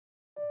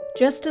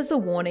Just as a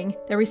warning,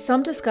 there is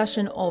some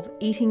discussion of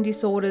eating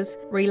disorders,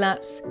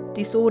 relapse,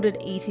 disordered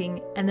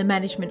eating, and the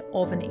management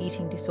of an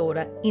eating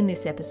disorder in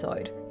this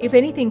episode. If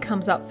anything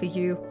comes up for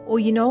you, or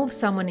you know of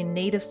someone in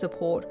need of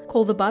support,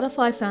 call the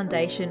Butterfly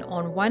Foundation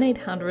on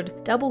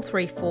 1800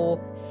 334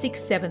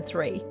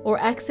 673 or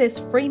access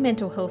free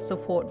mental health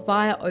support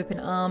via Open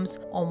Arms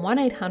on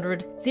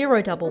 1800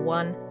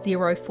 011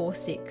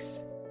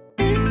 046.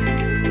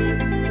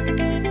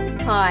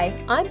 Hi,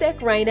 I'm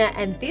Beck Rayner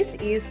and this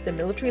is the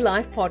Military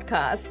Life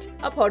Podcast,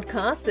 a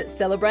podcast that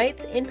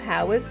celebrates,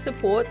 empowers,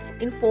 supports,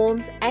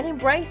 informs and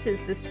embraces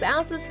the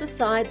spouses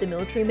beside the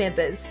military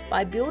members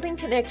by building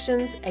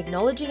connections,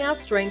 acknowledging our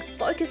strength,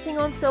 focusing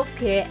on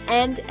self-care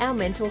and our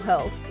mental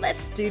health.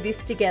 Let's do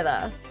this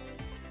together.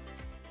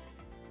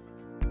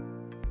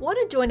 Want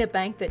to join a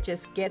bank that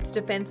just gets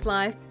Defence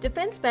Life?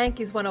 Defence Bank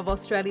is one of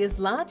Australia's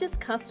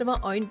largest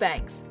customer-owned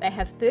banks. They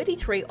have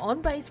 33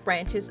 on-base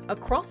branches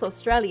across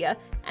Australia,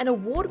 an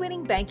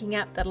award-winning banking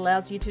app that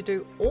allows you to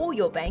do all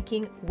your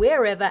banking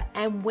wherever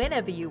and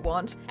whenever you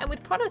want. And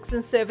with products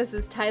and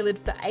services tailored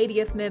for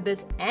ADF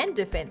members and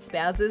Defence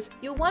spouses,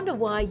 you'll wonder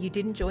why you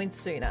didn't join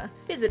sooner.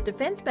 Visit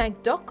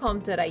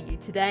defencebank.com.au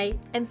today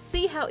and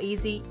see how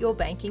easy your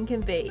banking can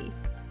be.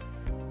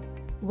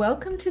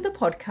 Welcome to the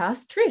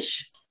podcast,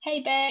 Trish.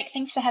 Hey Beck,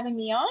 thanks for having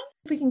me on.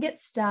 If we can get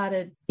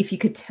started, if you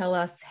could tell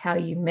us how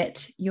you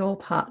met your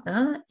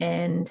partner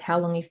and how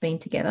long you've been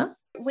together.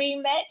 We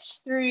met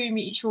through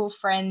mutual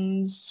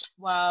friends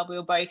while we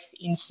were both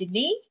in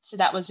Sydney. So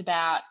that was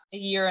about a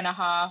year and a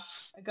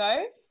half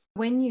ago.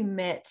 When you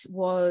met,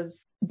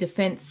 was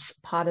Defence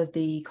part of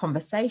the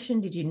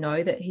conversation? Did you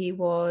know that he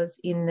was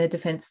in the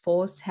Defence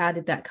Force? How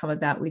did that come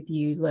about with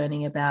you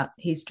learning about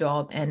his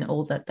job and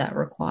all that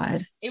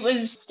required? It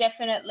was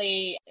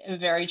definitely a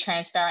very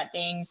transparent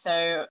thing.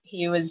 So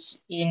he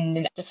was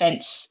in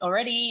Defence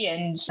already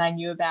and I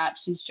knew about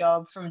his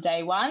job from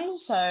day one.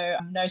 So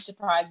no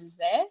surprises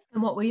there.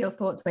 And what were your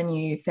thoughts when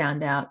you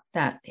found out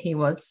that he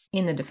was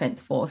in the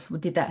Defence Force?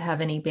 Did that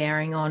have any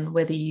bearing on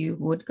whether you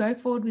would go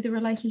forward with a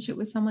relationship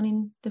with someone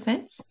in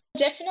Defence?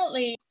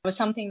 Definitely was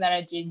something that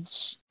I did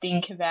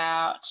think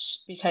about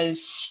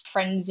because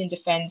friends in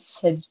Defence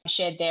had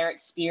shared their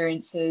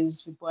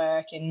experiences with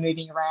work and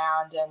moving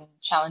around and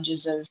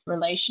challenges of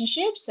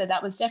relationships. So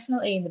that was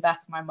definitely in the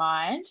back of my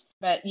mind.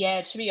 But yeah,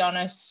 to be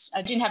honest,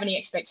 I didn't have any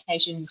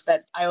expectations,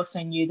 but I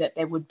also knew that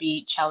there would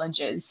be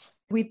challenges.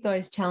 With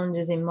those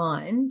challenges in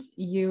mind,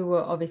 you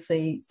were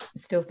obviously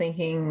still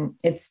thinking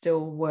it's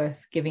still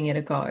worth giving it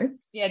a go.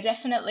 Yeah,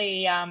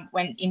 definitely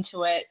went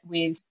into it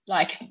with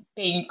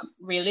being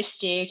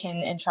realistic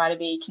and try to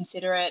be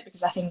considerate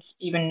because I think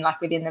even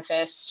within the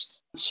first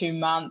 2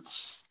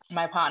 months,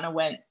 my partner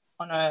went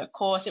on a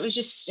course. It was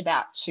just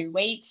about 2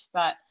 weeks,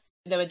 but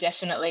there were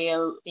definitely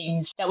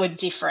things that were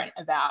different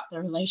about the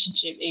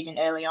relationship even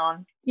early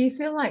on. Do you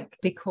feel like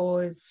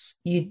because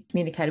you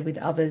communicated with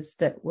others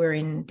that were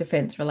in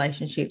Defence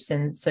relationships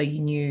and so you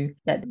knew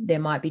that there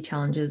might be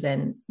challenges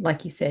and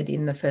like you said,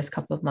 in the first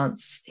couple of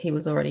months, he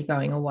was already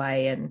going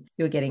away and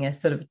you were getting a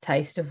sort of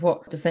taste of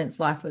what Defence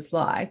life was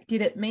like,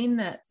 did it mean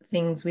that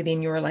things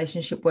within your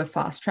relationship were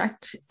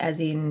fast-tracked, as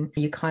in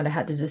you kind of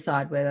had to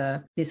decide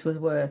whether this was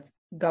worth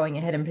going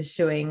ahead and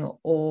pursuing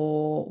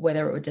or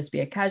whether it would just be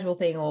a casual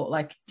thing, or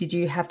did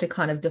you have to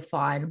kind of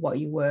define what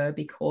you were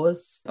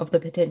because of the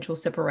potential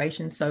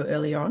separation so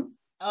early on?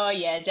 Oh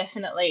yeah,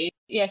 definitely.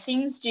 Yeah,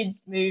 things did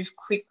move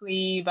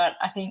quickly, but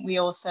I think we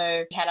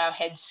also had our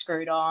heads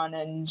screwed on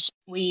and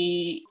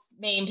me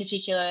in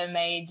particular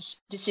made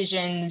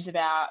decisions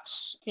about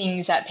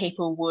things that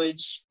people would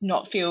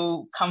not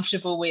feel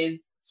comfortable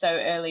with so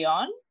early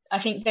on. I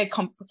think the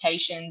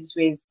complications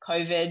with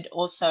COVID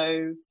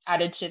also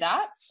added to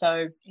that.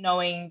 So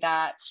knowing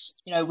that,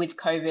 with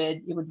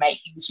COVID, it would make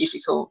things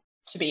difficult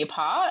to be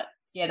apart.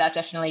 Yeah, that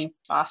definitely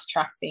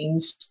fast-tracked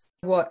things.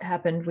 What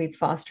happened with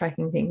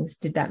fast-tracking things?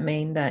 Did that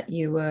mean that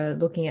you were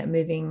looking at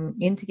moving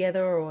in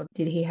together, or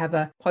did he have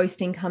a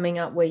posting coming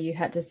up where you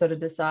had to sort of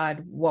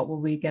decide what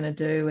were we going to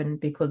do? And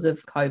because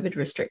of COVID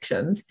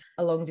restrictions,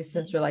 a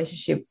long-distance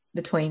relationship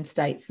between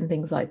states and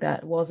things like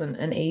that wasn't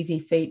an easy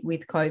feat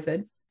with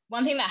COVID.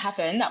 One thing that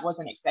happened that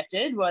wasn't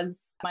expected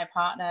was my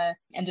partner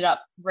ended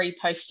up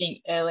reposting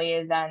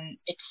earlier than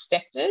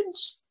expected.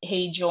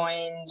 He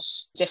joined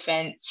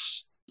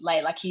Defence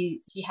late,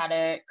 he had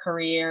a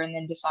career and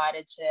then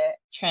decided to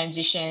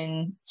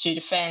transition to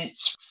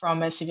Defence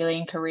from a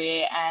civilian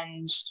career,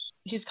 and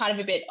he's kind of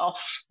a bit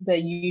off the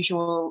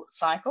usual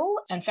cycle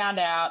and found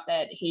out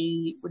that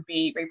he would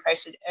be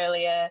reposted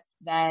earlier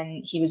than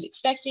he was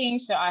expecting.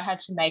 So I had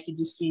to make a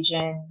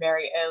decision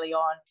very early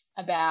on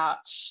about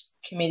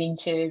committing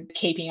to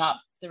keeping up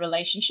the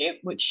relationship,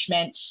 which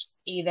meant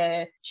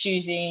either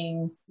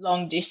choosing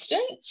long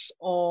distance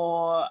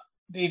or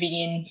moving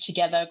in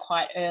together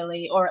quite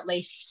early, or at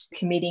least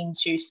committing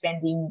to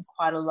spending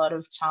quite a lot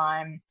of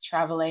time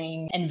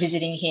traveling and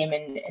visiting him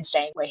and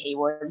staying where he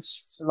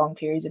was for long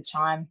periods of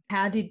time.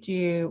 How did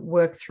you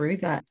work through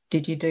that?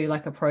 Did you do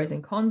a pros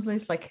and cons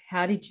list?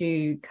 How did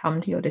you come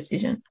to your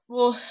decision?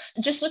 Well,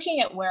 just looking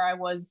at where I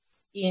was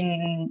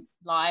in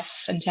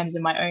life in terms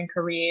of my own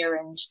career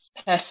and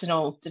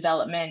personal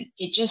development,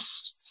 it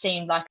just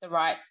seemed like the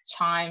right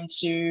time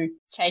to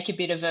take a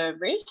bit of a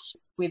risk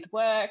with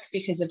work.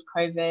 Because of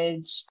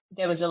COVID,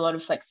 there was a lot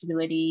of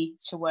flexibility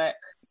to work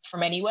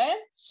from anywhere.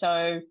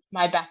 So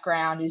my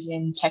background is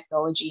in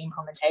technology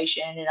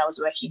implementation, and I was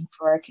working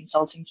for a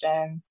consulting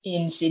firm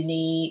in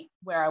Sydney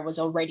where I was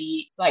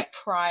already, like,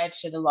 prior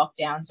to the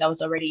lockdowns, I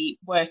was already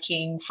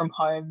working from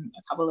home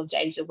a couple of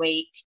days a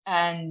week.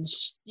 And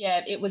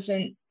yeah, it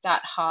wasn't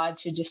that hard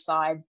to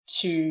decide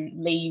to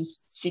leave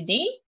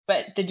Sydney,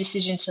 but the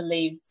decision to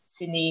leave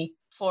Sydney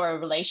for a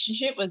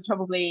relationship was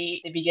probably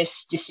the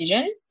biggest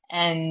decision.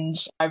 And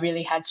I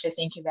really had to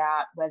think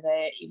about whether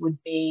it would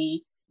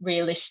be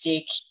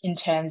realistic in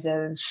terms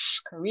of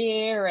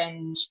career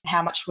and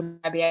how much would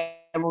I be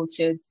able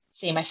to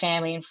see my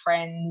family and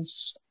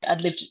friends. I'd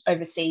lived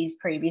overseas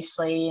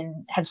previously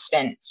and have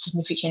spent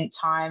significant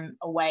time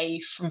away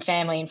from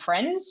family and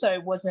friends. So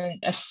it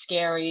wasn't a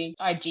scary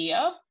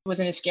idea. It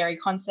wasn't a scary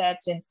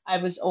concept. And I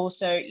was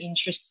also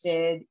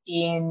interested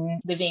in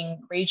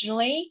living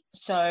regionally.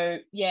 So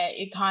yeah,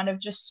 it kind of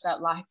just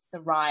felt like the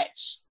right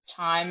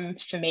time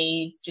for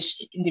me,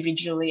 just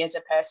individually as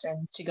a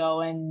person, to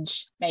go and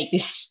make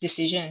this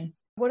decision.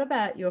 What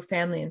about your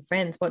family and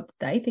friends? What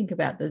did they think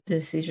about the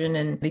decision?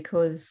 And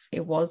because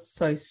it was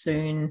so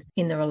soon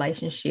in the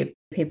relationship,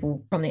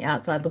 people from the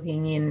outside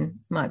looking in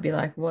might be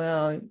like,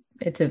 well,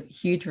 it's a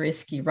huge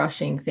risk, you're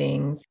rushing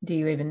things. Do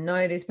you even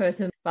know this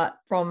person? But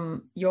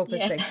from your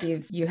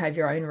perspective, you have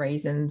your own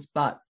reasons,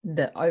 but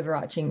the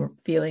overarching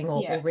feeling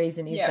or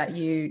reason is that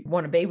you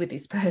want to be with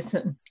this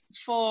person.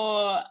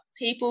 For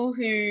people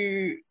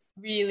who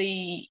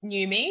really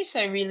knew me,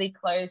 so really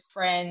close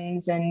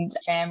friends and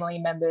family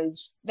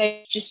members,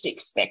 they just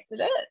expected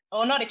it,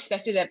 or not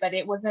expected it, but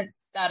it wasn't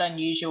that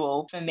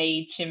unusual for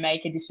me to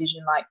make a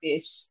decision like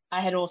this.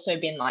 I had also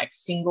been like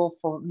single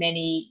for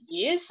many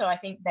years, so I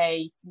think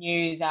they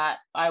knew that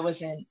I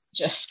wasn't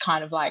just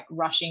kind of like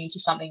rushing to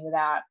something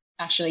without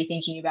actually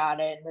thinking about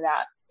it and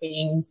without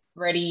being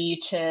ready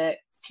to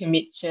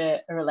commit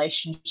to a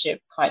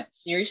relationship quite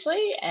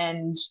seriously.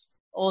 And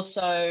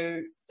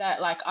also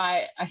that, like,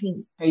 I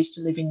think I used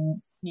to live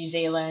in New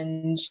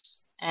Zealand,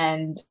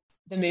 and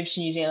the move to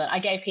New Zealand, I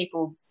gave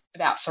people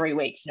about 3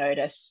 weeks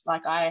notice.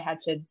 Like, I had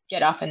to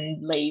get up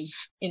and leave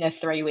in a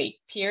 3-week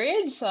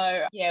period.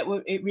 So yeah,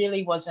 it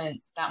really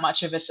wasn't that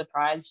much of a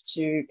surprise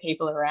to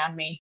people around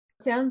me.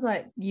 Sounds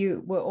like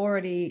you were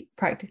already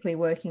practically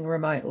working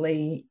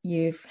remotely.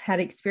 You've had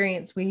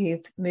experience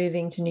with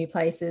moving to new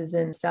places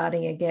and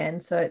starting again.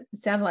 So it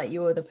sounded like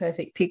you were the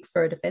perfect pick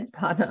for a defence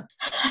partner.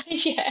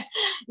 Yeah,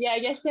 I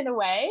guess in a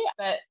way.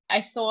 But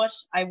I thought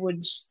I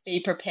would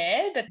be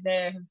prepared. But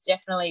there have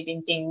definitely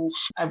been things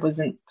I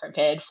wasn't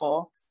prepared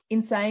for.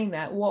 In saying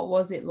that, what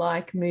was it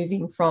like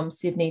moving from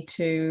Sydney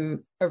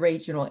to a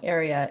regional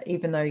area?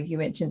 Even though you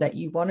mentioned that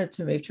you wanted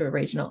to move to a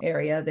regional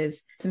area,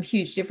 there's some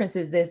huge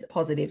differences. There's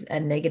positives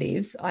and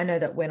negatives. I know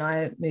that when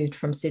I moved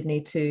from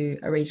Sydney to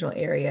a regional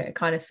area, it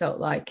kind of felt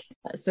like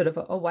sort of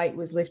a weight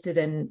was lifted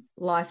and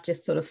life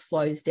just sort of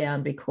slows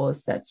down,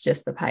 because that's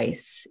just the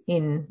pace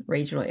in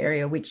regional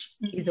area, which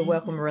is a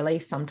welcome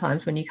relief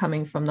sometimes when you're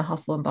coming from the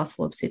hustle and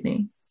bustle of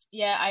Sydney.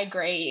 Yeah, I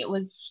agree. It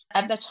was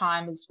at the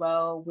time as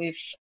well, with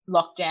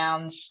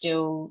lockdowns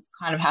still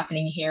kind of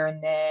happening here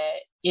and there.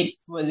 It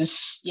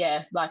was,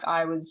 like,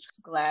 I was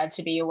glad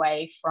to be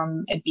away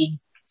from a big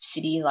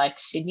city like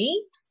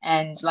Sydney.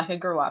 And like, I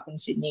grew up in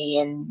Sydney,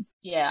 and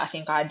I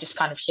think I just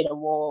kind of hit a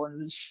wall and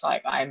was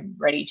like, I'm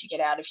ready to get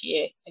out of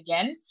here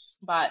again.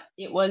 But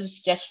it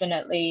was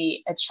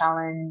definitely a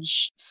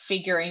challenge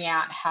figuring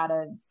out how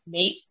to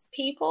meet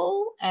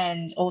people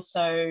and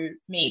also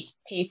meet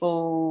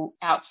people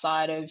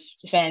outside of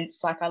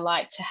defence. Like, I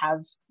like to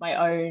have my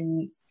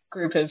own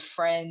group of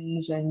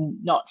friends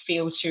and not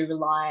feel too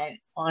reliant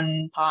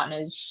on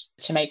partners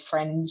to make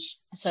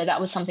friends. So that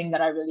was something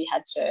that I really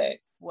had to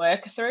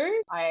work through.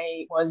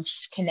 I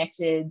was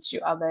connected to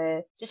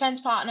other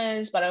defence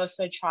partners, but I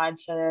also tried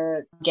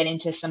to get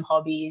into some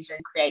hobbies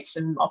and create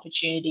some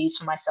opportunities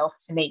for myself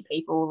to meet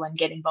people and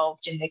get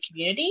involved in the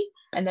community.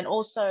 And then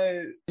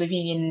also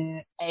living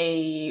in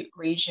a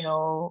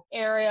regional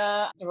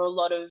area, there were a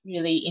lot of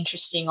really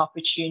interesting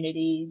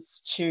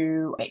opportunities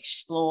to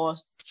explore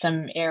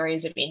some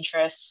areas of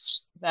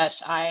interest that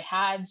I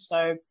had.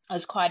 So I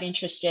was quite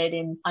interested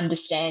in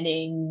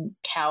understanding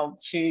how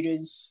food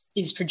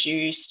is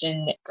produced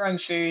and growing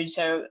food.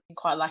 So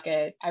quite like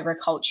a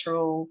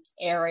agricultural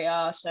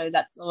area. So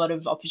that a lot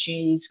of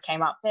opportunities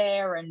came up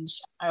there. And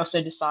I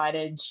also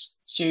decided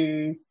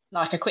to,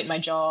 like, I quit my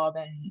job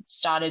and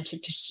started to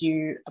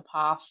pursue a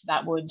path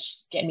that would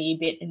get me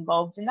a bit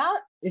involved in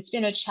that. It's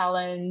been a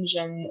challenge,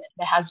 and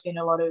there has been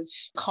a lot of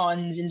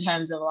cons in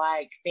terms of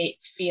like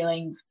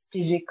feeling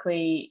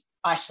physically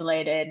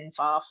isolated and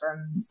far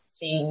from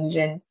things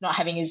and not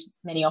having as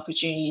many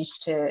opportunities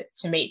to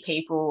meet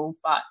people,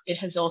 but it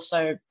has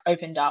also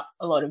opened up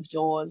a lot of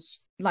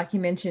doors. Like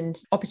you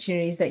mentioned,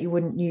 opportunities that you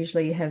wouldn't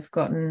usually have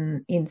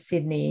gotten in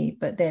Sydney,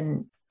 but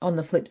then on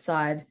the flip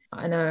side,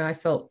 I know I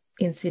felt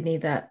in Sydney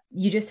that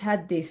you just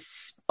had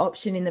this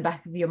option in the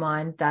back of your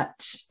mind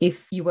that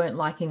if you weren't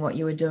liking what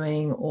you were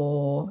doing,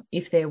 or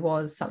if there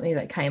was something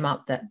that came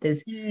up, that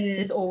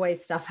there's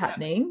always stuff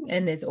happening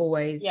and there's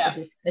always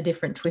a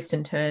different twist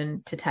and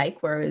turn to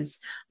take, whereas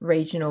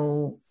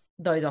regional,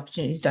 those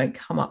opportunities don't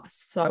come up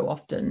so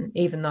often,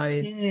 even though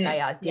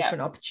they are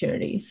different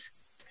opportunities.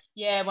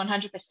 Yeah,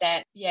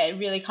 100%. Yeah, it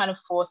really kind of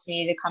forced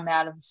me to come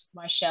out of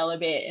my shell a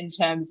bit in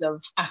terms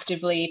of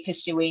actively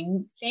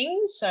pursuing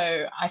things.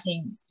 So I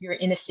think you're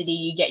in a city,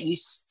 you get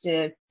used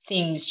to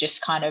things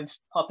just kind of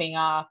popping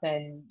up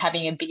and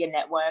having a bigger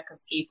network of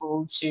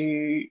people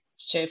to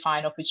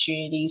find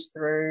opportunities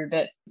through.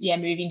 But yeah,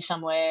 moving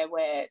somewhere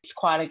where it's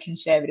quite a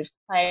conservative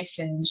place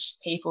and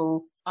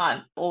people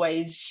aren't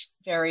always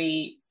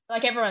very,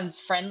 like, everyone's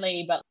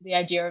friendly, but the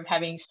idea of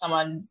having some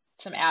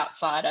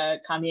outsider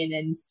come in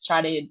and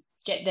try to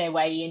get their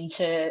way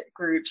into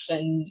groups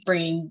and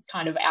bringing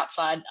kind of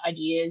outside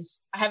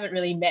ideas. I haven't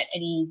really met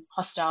any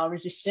hostile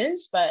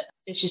resistance, but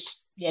it's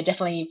just,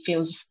 definitely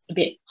feels a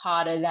bit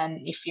harder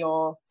than if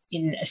you're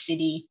in a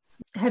city.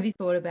 Have you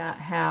thought about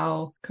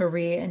how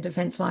career and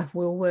defence life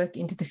will work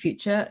into the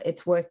future?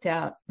 It's worked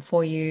out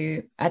for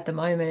you at the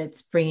moment.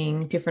 It's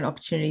bringing different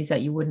opportunities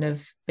that you wouldn't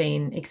have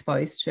been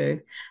exposed to.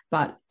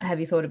 But have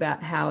you thought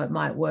about how it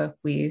might work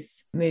with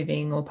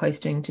moving or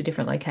posting to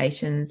different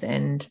locations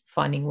and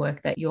finding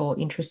work that you're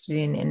interested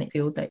in and a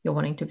field that you're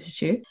wanting to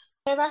pursue?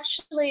 I've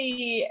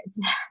actually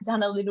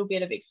done a little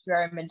bit of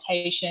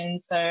experimentation.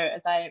 So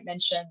as I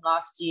mentioned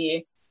last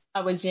year, I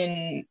was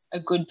in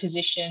a good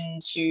position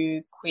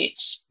to quit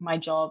my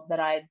job that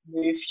I'd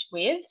moved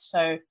with.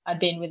 So I'd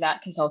been with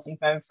that consulting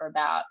firm for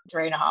about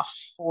 3.5,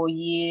 4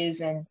 years,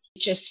 and it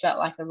just felt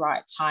like the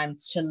right time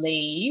to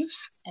leave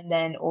and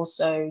then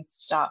also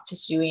start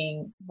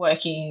pursuing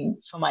working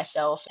for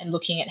myself and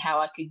looking at how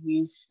I could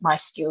use my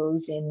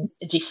skills in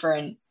a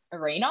different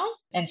arena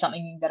and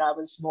something that I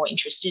was more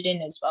interested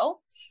in as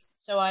well.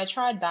 So I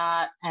tried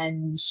that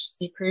and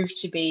it proved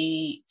to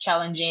be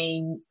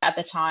challenging. At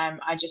the time,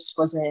 I just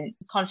wasn't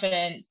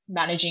confident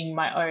managing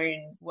my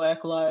own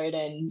workload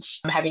and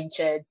having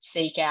to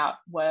seek out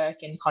work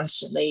and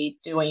constantly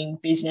doing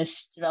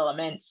business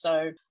development.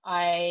 So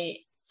I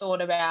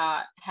thought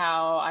about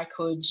how I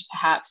could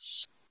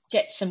perhaps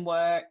get some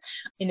work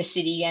in a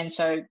city. And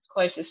so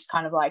closest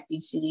kind of like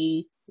big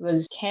city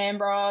was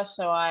Canberra.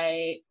 So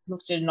I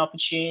looked at an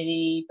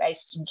opportunity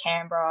based in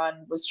Canberra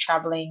and was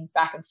traveling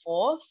back and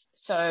forth.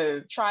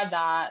 So tried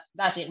that.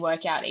 That didn't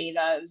work out either.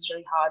 It was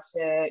really hard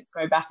to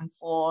go back and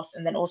forth.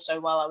 And then also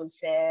while I was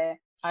there,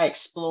 I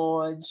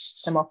explored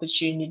some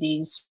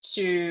opportunities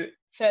to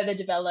further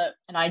develop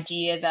an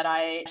idea that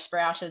I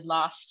sprouted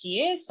last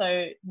year.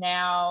 So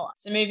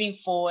moving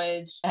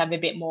forward, I have a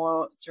bit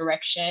more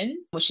direction,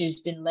 which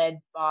has been led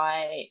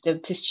by the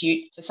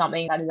pursuit for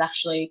something that is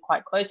actually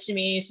quite close to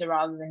me. So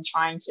rather than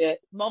trying to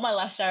mold my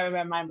lifestyle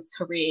around my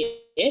career,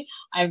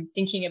 I'm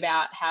thinking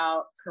about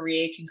how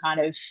career can kind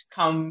of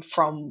come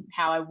from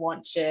how I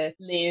want to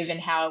live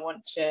and how I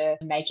want to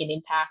make an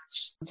impact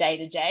day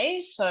to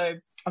day. So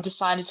I've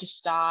decided to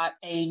start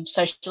a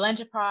social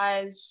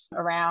enterprise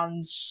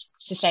around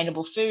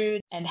sustainable food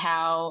and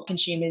how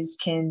consumers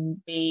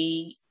can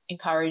be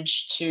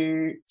encouraged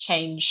to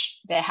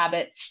change their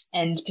habits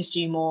and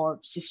pursue more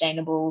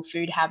sustainable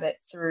food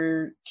habits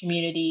through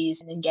communities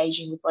and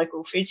engaging with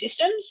local food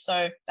systems.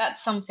 So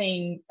that's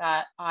something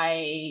that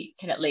I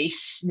can at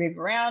least move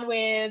around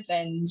with,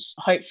 and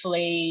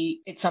hopefully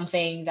it's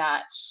something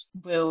that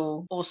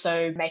will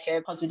also make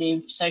a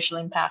positive social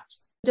impact.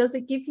 Does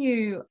it give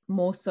you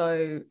more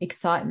so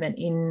excitement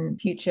in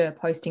future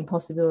posting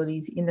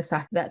possibilities in the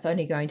fact that's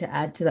only going to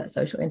add to that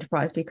social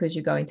enterprise because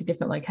you're going to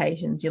different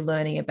locations, you're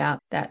learning about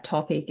that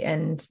topic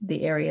and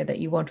the area that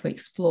you want to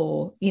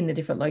explore in the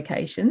different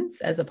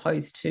locations, as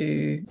opposed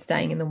to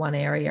staying in the one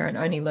area and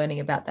only learning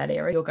about that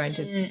area? You're going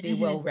to be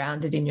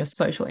well-rounded in your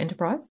social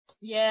enterprise?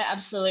 Yeah,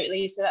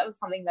 absolutely. So that was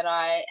something that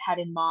I had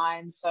in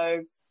mind.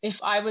 So if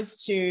I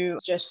was to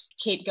just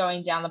keep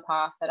going down the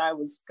path that I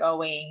was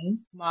going,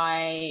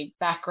 my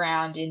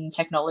background in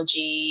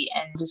technology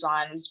and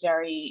design was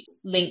very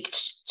linked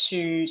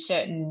to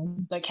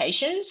certain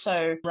locations.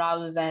 So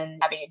rather than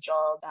having a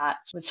job that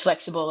was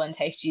flexible and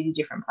takes you to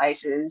different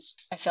places,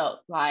 I felt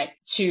like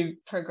to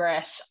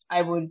progress,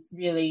 I would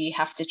really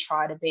have to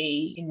try to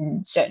be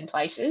in certain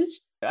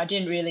places. I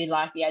didn't really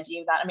like the idea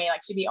of that. I mean,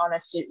 like, to be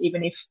honest,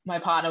 even if my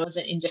partner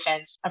wasn't in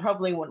defence, I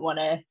probably wouldn't want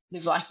to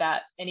live like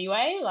that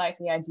anyway. Like,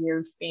 the idea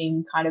of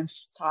being kind of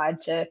tied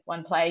to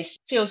one place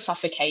feels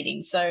suffocating.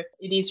 So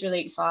it is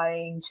really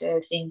exciting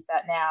to think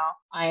that now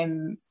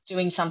I'm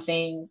doing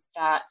something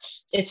that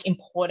it's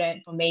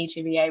important for me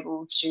to be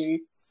able to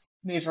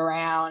move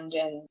around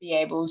and be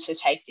able to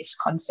take this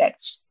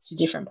concept to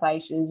different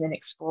places and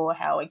explore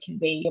how it can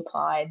be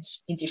applied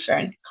in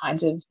different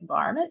kinds of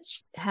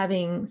environments.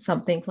 Having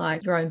something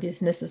like your own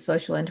business, a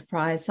social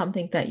enterprise,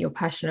 something that you're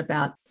passionate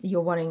about,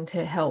 you're wanting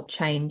to help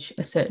change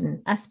a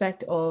certain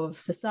aspect of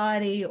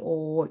society,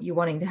 or you're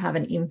wanting to have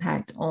an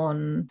impact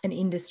on an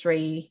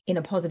industry in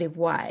a positive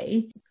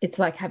way, it's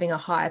like having a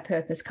higher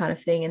purpose kind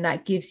of thing. And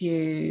that gives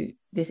you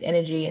this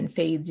energy and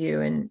feeds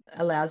you and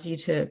allows you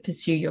to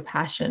pursue your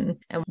passion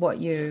and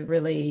what you're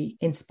really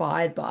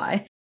inspired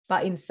by.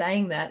 But in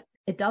saying that,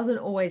 it doesn't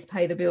always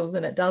pay the bills,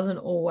 and it doesn't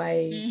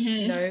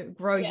always,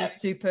 grow your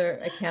super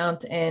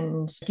account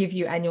and give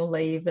you annual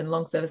leave and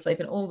long service leave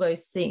and all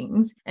those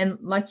things. And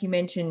like you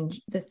mentioned,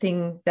 the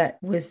thing that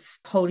was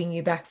holding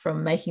you back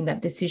from making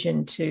that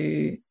decision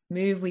to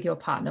move with your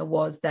partner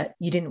was that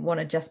you didn't want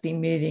to just be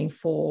moving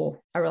for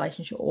a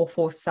relationship or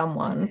for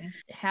someone.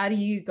 How do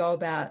you go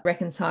about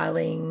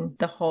reconciling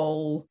the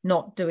whole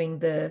not doing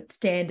the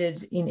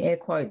standard, in air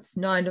quotes,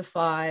 9 to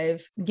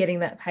 5, getting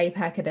that pay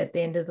packet at the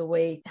end of the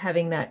week,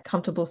 having that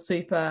comfortable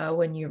super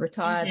when you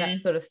retire, that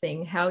sort of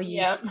thing? How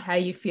are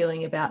you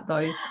feeling about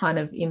those kind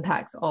of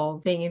impacts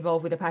of being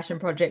involved with a passion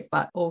project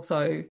but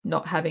also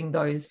not having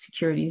those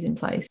securities in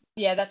place?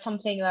 Yeah, that's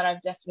something that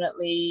I've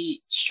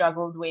definitely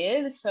struggled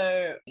with.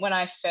 So when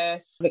I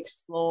first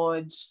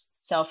explored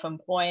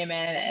self-employment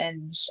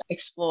and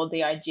explored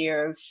the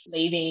idea of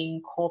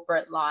leaving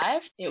corporate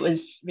life, it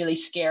was really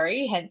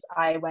scary. Hence,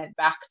 I went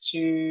back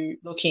to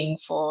looking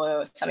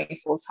for something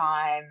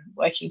full-time,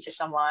 working for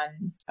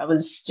someone. I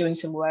was doing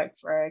some work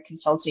for a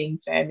consulting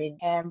firm in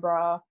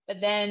Canberra. But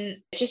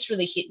then it just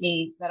really hit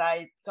me that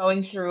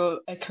going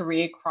through a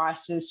career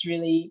crisis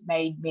really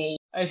made me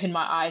open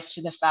my eyes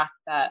to the fact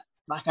that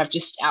I've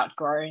just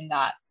outgrown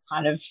that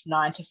kind of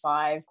 9 to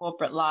 5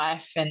 corporate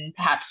life, and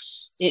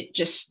perhaps it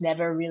just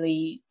never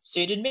really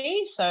suited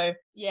me. So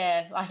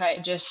I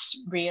just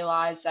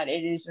realized that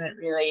it isn't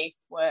really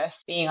worth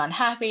being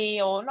unhappy,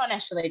 or not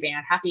necessarily being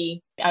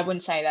unhappy. I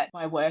wouldn't say that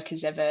my work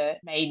has ever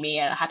made me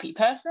a happy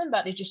person,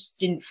 but it just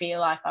didn't feel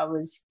like I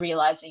was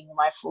realizing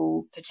my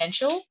full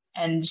potential.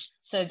 And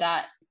so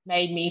that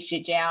made me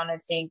sit down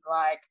and think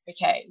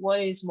okay,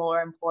 what is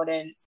more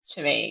important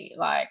to me?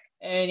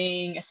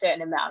 Earning a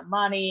certain amount of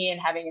money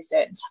and having a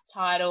certain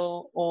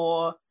title,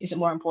 or is it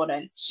more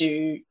important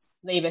to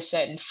leave a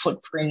certain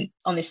footprint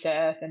on this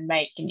earth and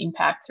make an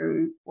impact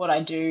through what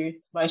I do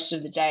most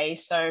of the day?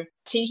 So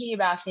thinking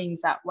about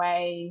things that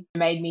way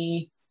made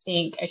me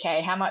think,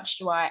 okay, how much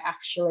do I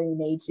actually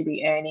need to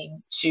be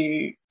earning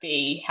to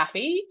be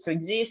happy, to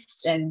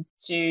exist, and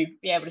to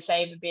be able to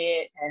save a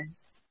bit, and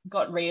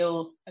got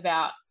real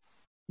about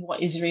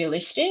what is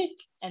realistic.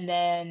 And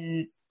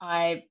then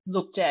I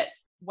looked at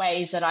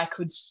ways that I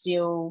could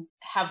still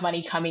have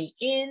money coming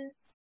in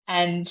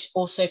and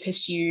also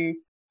pursue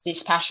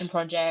this passion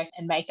project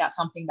and make that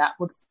something that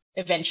would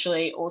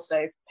eventually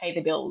also pay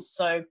the bills.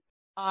 So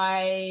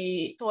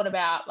I thought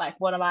about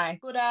what am I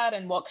good at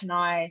and what can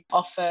I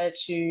offer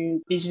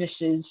to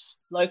businesses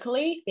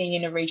locally, being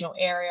in a regional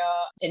area.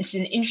 It's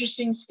an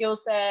interesting skill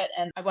set,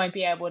 and I won't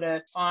be able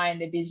to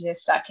find a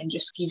business that can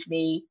just give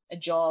me a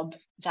job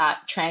that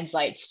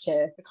translates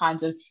to the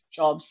kinds of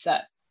jobs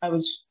that I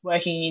was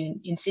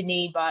working in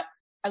Sydney. But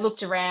I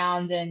looked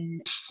around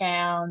and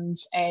found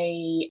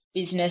a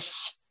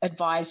business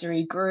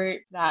advisory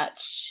group that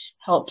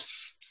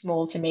helps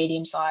small to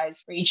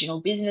medium-sized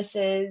regional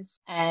businesses.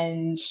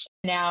 And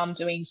now I'm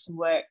doing some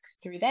work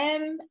through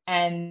them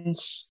and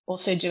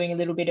also doing a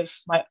little bit of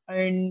my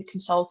own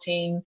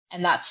consulting.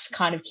 And that's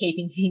kind of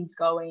keeping things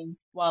going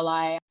while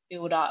I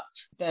build up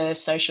the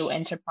social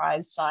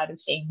enterprise side of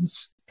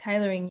things.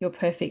 Tailoring your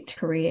perfect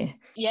career.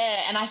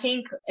 Yeah, and I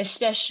think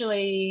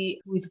especially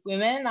with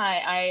women,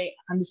 I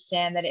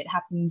understand that it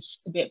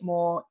happens a bit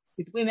more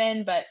with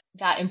women, but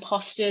that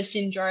imposter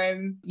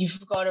syndrome, you've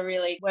got to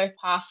really work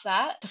past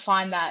that to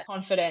find that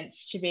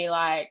confidence to be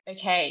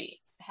okay,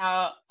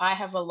 how I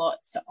have a lot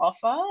to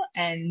offer,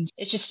 and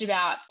it's just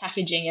about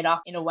packaging it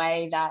up in a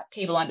way that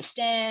people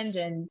understand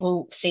and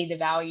will see the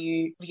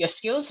value of your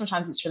skills.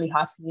 Sometimes it's really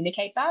hard to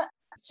communicate that.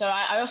 So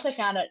I also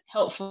found it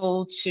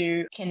helpful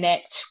to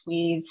connect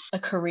with a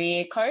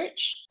career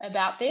coach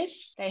about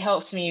this. They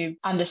helped me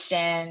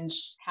understand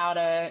how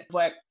to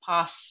work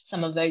past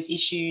some of those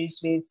issues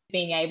with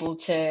being able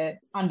to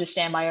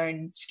understand my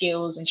own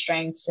skills and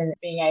strengths and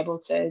being able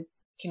to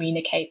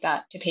communicate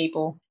that to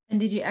people. And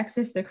did you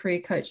access the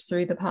career coach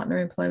through the Partner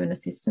Employment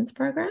Assistance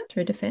Program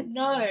through Defence?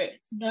 No,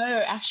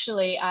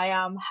 actually, I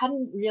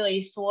hadn't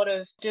really thought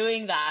of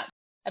doing that.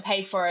 I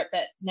paid for it,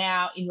 but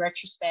now in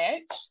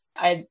retrospect,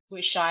 I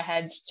wish I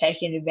had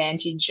taken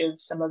advantage of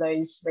some of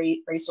those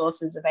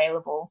resources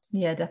available.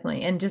 Yeah,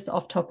 definitely. And just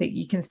off topic,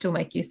 you can still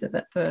make use of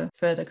it for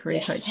further career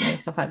coaching and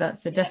stuff like that.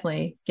 So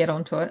definitely get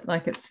onto it.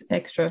 It's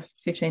extra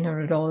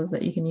 $1,500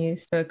 that you can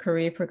use for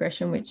career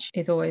progression, which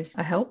is always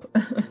a help.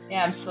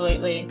 Yeah,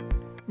 absolutely.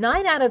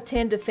 9 out of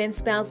 10 defence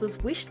spouses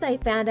wish they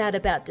found out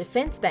about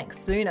Defence Bank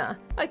sooner.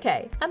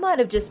 Okay, I might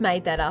have just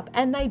made that up,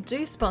 and they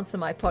do sponsor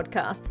my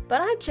podcast, but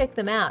I've checked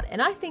them out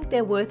and I think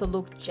they're worth a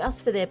look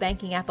just for their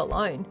banking app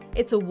alone.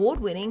 It's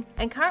award-winning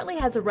and currently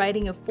has a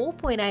rating of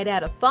 4.8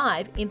 out of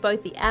 5 in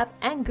both the app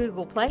and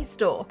Google Play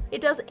Store.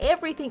 It does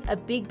everything a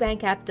big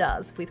bank app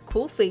does, with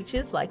cool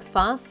features like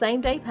fast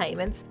same-day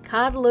payments,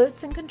 card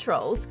alerts and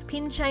controls,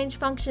 PIN change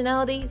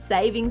functionality,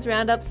 savings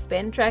roundup,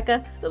 spend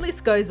tracker, the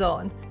list goes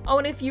on. Oh,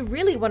 and if you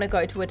really want to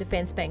go to a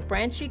Defence Bank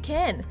branch, you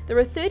can. There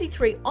are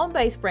 33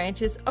 on-base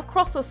branches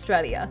across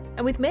Australia,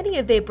 and with many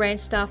of their branch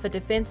staff a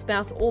Defence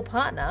spouse or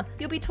partner,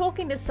 you'll be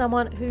talking to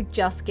someone who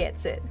just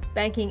gets it.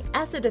 Banking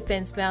as a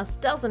Defence spouse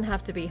doesn't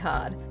have to be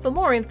hard. For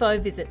more info,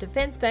 visit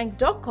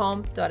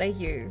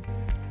defencebank.com.au.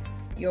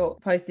 You're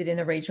posted in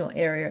a regional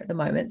area at the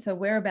moment. So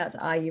whereabouts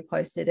are you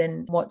posted,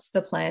 and what's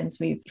the plans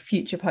with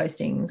future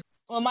postings?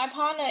 Well, my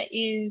partner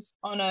is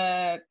on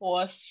a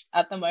course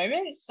at the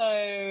moment.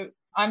 So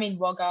I'm in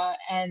Wagga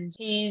and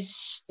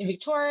he's in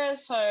Victoria.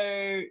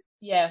 So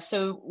yeah,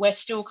 so we're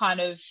still kind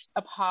of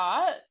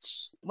apart.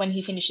 When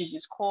he finishes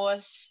his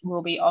course,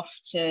 we'll be off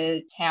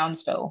to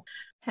Townsville.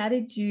 How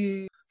did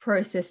you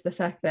process the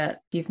fact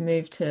that you've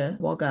moved to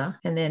Wagga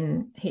and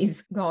then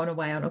he's gone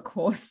away on a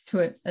course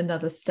to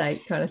another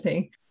state kind of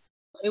thing?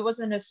 It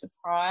wasn't a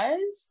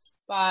surprise,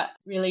 but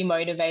really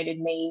motivated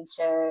me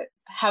to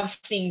have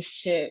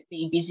things to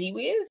be busy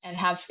with and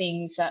have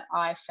things that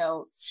I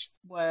felt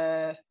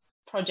were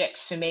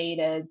projects for me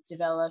to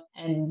develop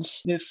and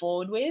move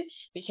forward with,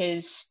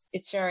 because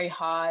it's very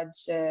hard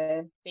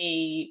to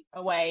be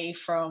away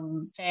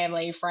from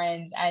family,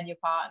 friends and your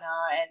partner,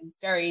 and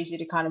very easy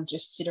to kind of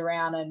just sit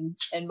around and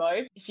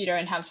mope if you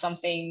don't have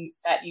something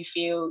that you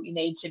feel you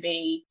need to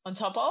be on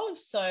top of.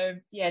 So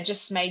yeah,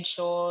 just made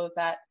sure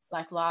that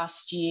like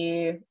last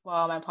year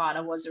while my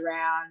partner was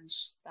around,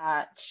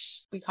 that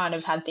we kind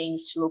of had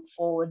things to look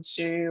forward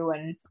to,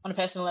 and on a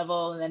personal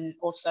level, and then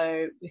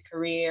also with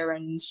career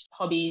and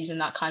hobbies and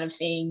that kind of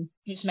thing.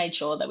 Just made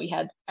sure that we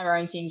had our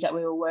own things that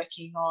we were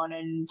working on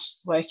and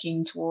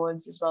working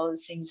towards, as well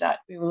as things that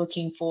we were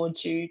looking forward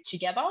to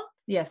together.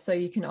 Yeah, so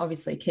you can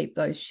obviously keep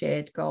those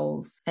shared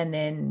goals and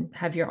then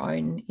have your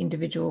own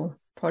individual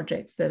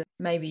projects that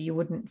maybe you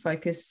wouldn't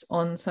focus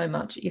on so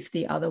much if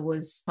the other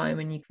was home,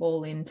 and you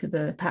fall into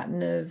the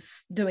pattern of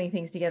doing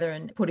things together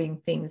and putting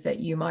things that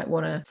you might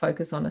want to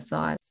focus on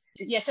aside.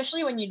 Yeah,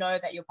 especially when you know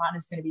that your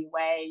partner's going to be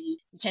away, you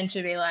tend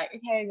to be like,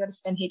 okay, we've got to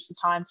spend heaps of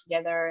time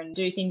together and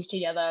do things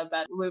together.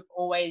 But we've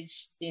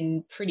always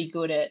been pretty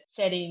good at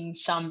setting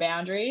some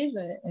boundaries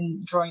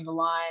and drawing the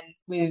line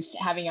with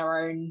having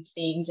our own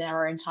things and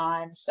our own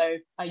time. So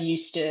I'm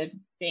used to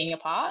being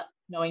apart,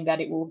 knowing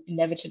that it will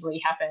inevitably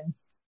happen.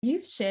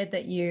 You've shared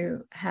that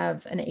you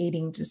have an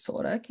eating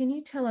disorder. Can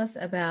you tell us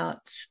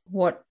about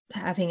what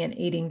having an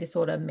eating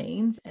disorder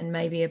means, and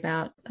maybe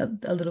about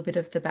a little bit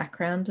of the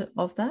background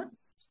of that?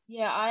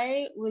 Yeah,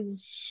 I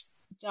was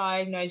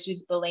diagnosed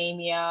with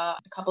bulimia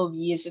a couple of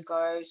years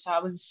ago. So I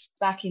was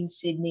back in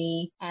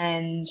Sydney,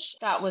 and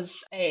that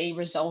was a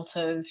result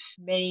of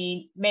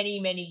many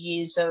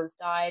years of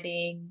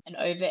dieting and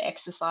over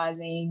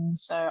exercising.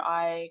 So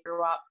I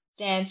grew up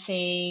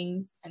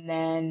dancing and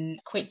then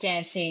quit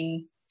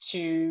dancing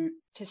to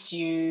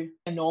pursue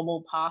a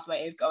normal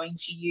pathway of going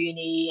to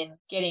uni and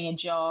getting a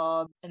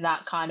job and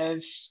that kind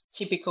of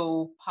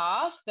typical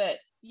path. But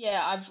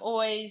yeah, I've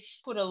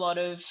always put a lot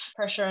of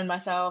pressure on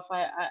myself.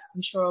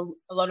 I'm sure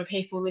a lot of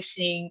people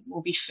listening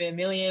will be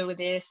familiar with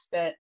this,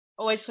 but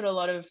always put a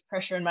lot of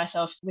pressure on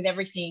myself with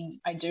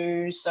everything I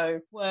do. So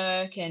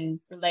work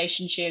and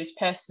relationships,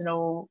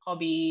 personal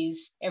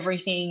hobbies,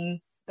 everything.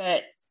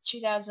 But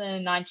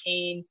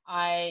 2019,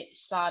 I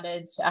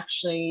started to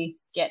actually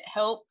get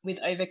help with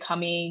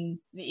overcoming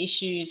the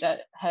issues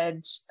that had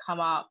come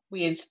up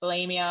with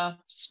bulimia.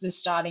 It was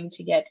starting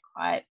to get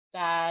quite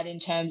bad in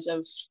terms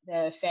of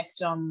the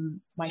effect on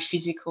my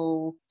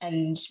physical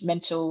and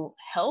mental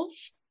health.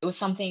 It was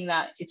something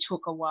that it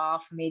took a while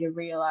for me to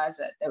realize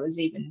that there was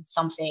even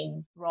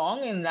something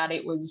wrong and that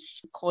it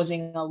was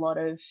causing a lot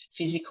of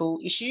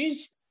physical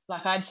issues.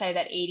 Like, I'd say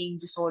that eating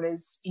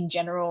disorders in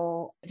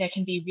general, they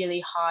can be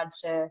really hard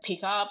to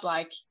pick up.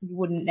 Like, you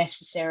wouldn't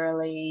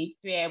necessarily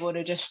be able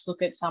to just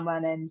look at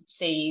someone and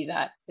see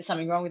that there's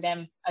something wrong with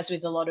them, as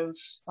with a lot of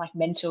like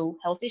mental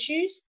health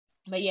issues.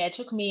 But yeah, it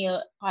took me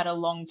quite a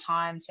long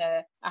time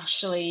to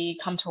actually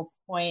come to a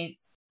point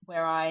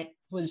where I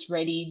was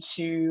ready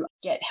to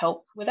get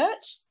help with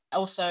it.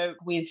 Also,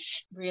 with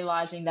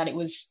realizing that it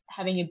was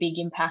having a big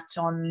impact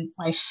on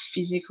my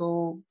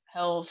physical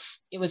health,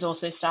 it was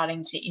also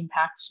starting to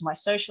impact my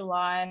social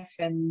life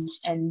and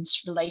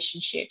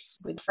relationships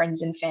with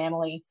friends and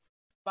family.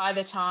 By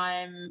the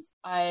time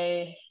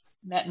I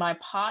met my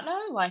partner,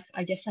 like,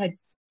 I guess I'd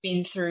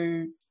been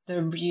through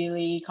the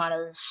really kind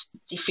of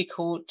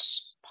difficult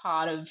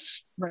part of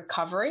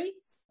recovery,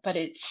 but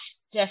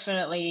it's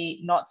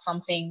definitely not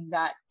something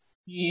that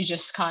you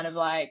just kind of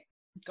like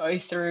go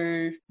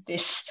through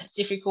this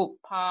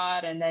difficult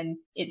part and then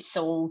it's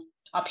all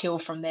uphill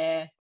from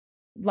there.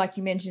 like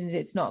you mentioned,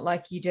 it's not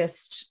like you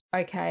just,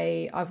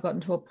 okay, I've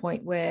gotten to a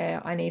point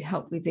where I need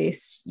help with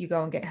this, you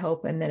go and get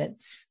help and then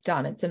it's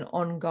done. It's an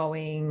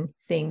ongoing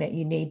thing that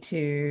you need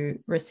to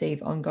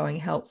receive ongoing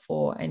help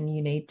for, and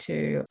you need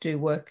to do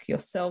work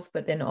yourself.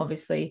 But then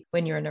obviously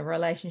when you're in a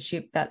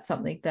relationship, that's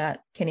something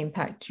that can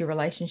impact your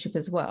relationship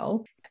as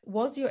well.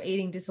 Was your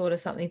eating disorder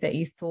something that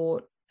you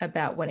thought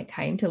about when it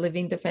came to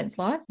living Defence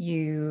Life?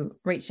 You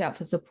reached out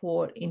for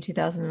support in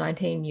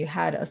 2019. You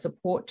had a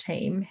support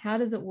team. How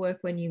does it work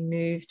when you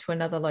move to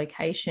another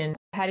location?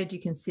 How did you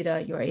consider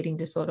your eating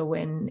disorder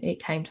when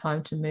it came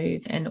time to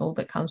move and all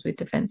that comes with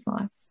Defence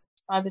Life?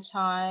 By the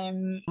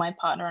time my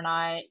partner and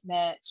I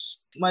met,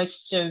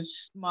 most of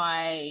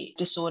my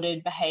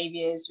disordered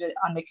behaviours were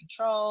under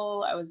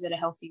control. I was at a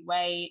healthy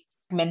weight.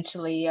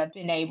 Mentally, I'd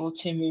been able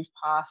to move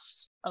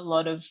past a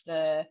lot of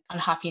the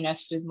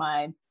unhappiness with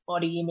my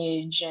body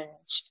image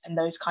and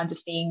those kinds of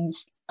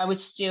things. I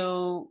was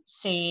still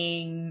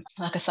seeing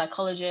like a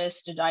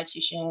psychologist, a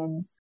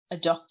dietitian, a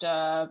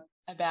doctor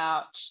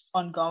about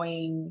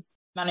ongoing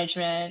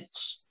management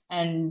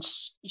and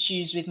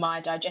issues with my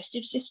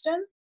digestive system.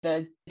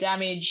 The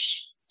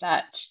damage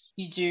that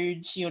you do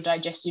to your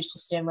digestive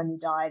system when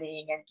you're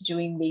dieting and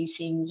doing these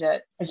things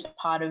as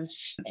part of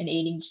an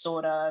eating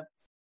disorder,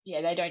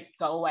 they don't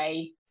go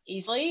away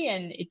easily,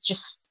 and it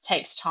just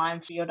takes time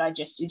for your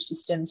digestive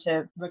system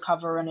to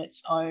recover on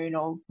its own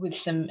or with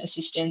some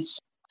assistance.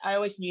 I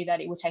always knew that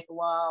it would take a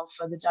while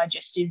for the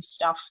digestive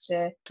stuff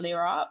to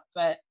clear up,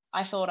 but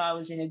I thought I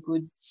was in a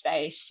good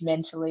space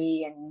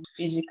mentally and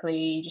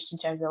physically, just in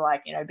terms of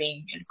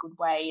being in a good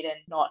weight and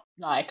not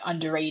like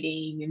under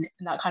eating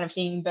and that kind of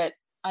thing. But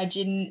I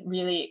didn't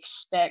really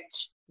expect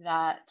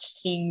that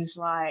things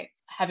like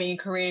having a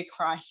career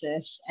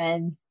crisis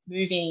and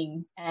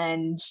moving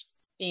and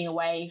being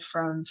away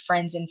from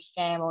friends and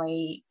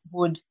family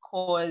would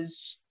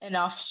cause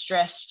enough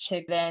stress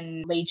to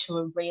then lead to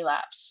a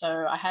relapse.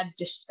 So I had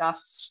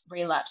discussed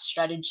relapse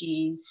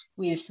strategies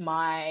with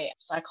my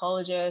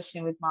psychologist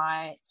and with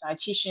my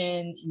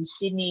dietitian in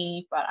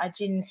Sydney, but I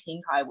didn't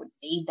think I would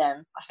need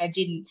them. I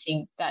didn't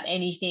think that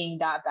anything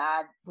that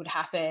bad would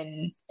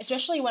happen,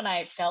 especially when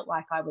I felt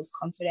like I was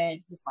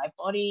confident with my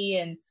body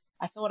and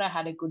I thought I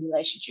had a good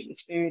relationship with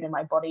food and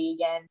my body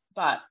again.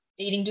 But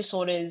eating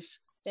disorders,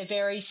 they're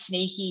very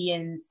sneaky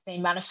and they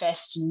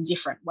manifest in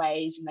different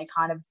ways, and they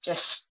kind of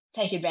just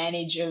take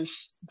advantage of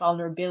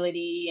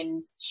vulnerability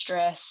and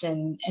stress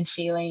and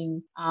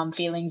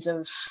feelings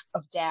of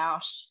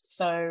doubt.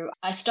 So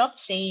I stopped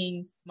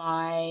seeing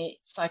my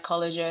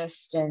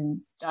psychologist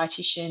and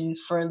dietitian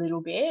for a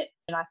little bit,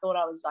 and I thought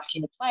I was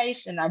in a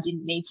place and I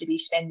didn't need to be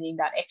spending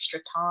that extra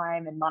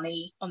time and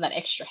money on that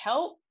extra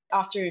help.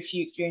 After a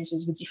few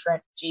experiences with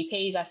different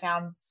GPs, I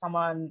found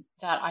someone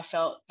that I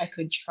felt I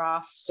could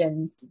trust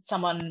and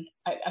someone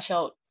I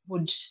felt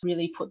would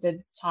really put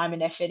the time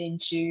and effort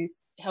into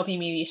helping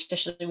me,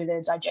 especially with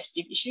the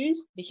digestive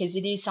issues, because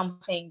it is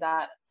something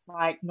that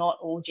not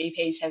all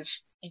GPs have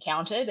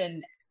encountered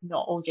and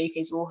not all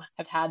GPs will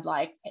have had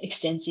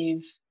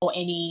extensive or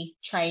any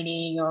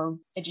training or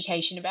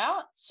education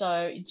about.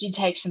 So it did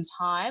take some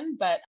time,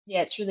 but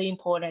it's really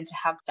important to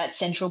have that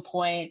central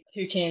point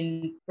who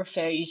can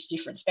refer you to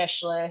different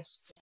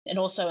specialists. And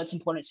also it's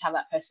important to have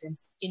that person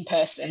in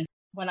person.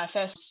 When I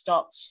first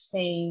stopped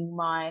seeing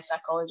my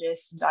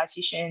psychologist and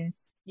dietitian,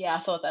 I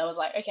thought that was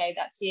okay,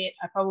 that's it.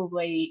 I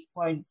probably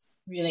won't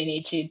really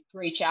need to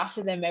reach out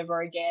to them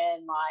ever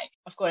again.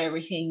 I've got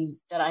everything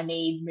that I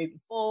need moving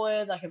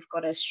forward. I've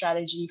got a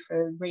strategy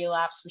for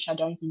relapse, which I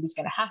don't think is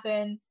going to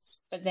happen.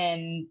 But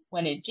then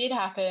when it did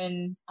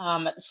happen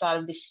at the start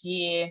of this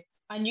year,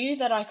 I knew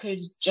that I could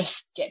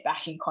just get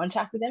back in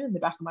contact with them in the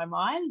back of my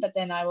mind. But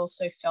then I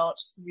also felt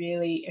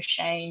really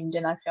ashamed,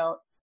 and I felt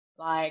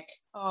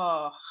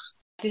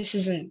this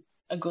isn't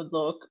a good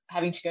look,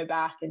 having to go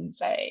back and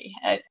say,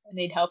 I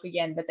need help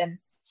again. But then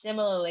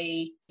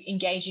similarly,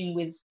 engaging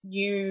with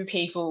new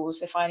people,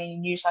 so finding a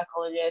new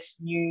psychologist,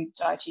 new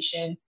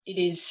dietitian,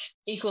 it is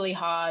equally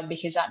hard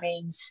because that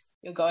means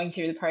you're going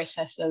through the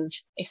process of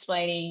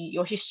explaining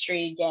your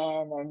history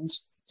again and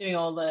doing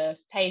all the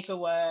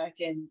paperwork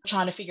and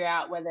trying to figure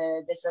out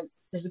whether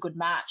there's a good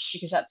match,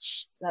 because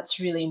that's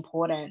really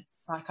important.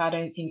 I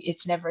don't think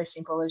it's never as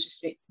simple as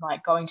just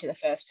going to the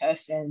first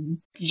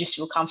person. You just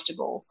feel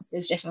comfortable.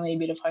 There's definitely a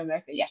bit of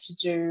homework that you have to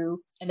do.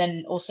 And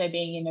then also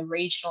being in a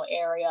regional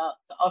area,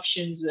 the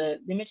options were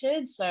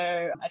limited. So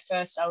at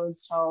first I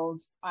was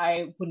told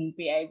I wouldn't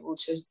be able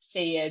to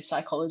see a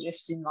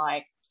psychologist in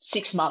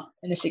 6 months.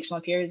 In a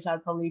 6-month period, so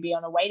I'd probably be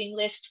on a waiting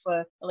list for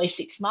at least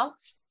 6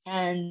 months.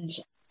 And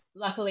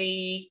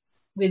luckily,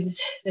 with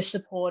the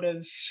support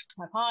of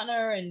my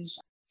partner and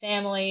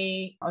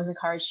family, I was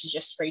encouraged to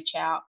just reach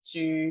out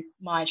to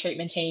my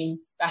treatment team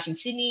back in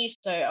Sydney.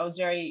 So I was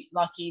very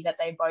lucky that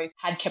they both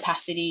had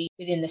capacity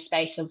within the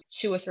space of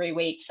 2 or 3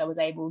 weeks. I was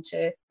able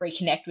to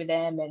reconnect with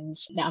them, and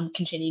now I'm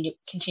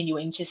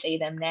continuing to see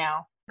them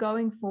now.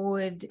 Going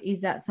forward,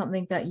 is that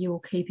something that you'll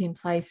keep in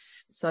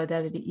place so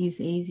that it is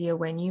easier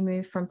when you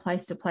move from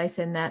place to place,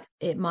 and that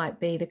it might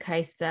be the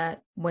case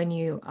that when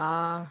you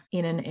are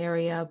in an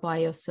area by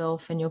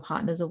yourself and your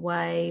partner's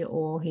away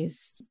or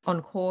he's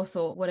on course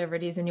or whatever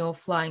it is and you're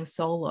flying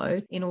solo,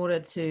 in order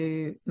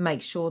to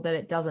make sure that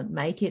it doesn't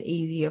make it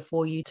easier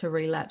for you to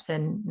relapse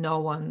and no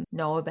one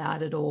know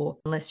about it, or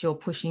unless you're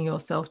pushing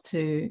yourself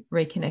to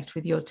reconnect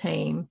with your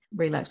team,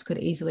 relapse could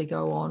easily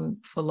go on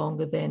for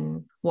longer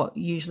than what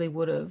usually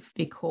would have,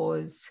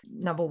 because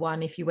number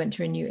one, if you went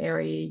to a new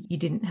area, you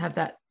didn't have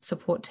that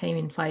support team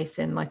in place.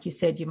 And like you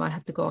said, you might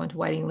have to go onto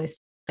waiting list.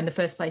 In the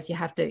first place, you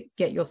have to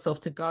get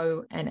yourself to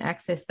go and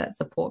access that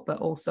support, but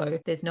also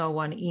there's no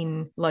one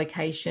in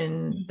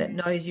location that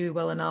knows you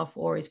well enough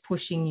or is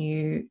pushing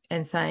you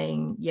and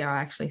saying, yeah, I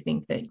actually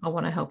think that I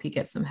want to help you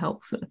get some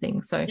help, sort of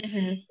thing. So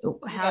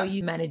how are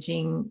you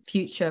managing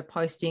future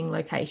posting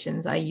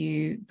locations? Are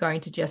you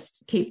going to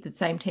just keep the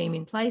same team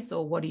in place,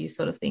 or what are you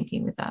sort of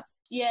thinking with that?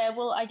 Yeah,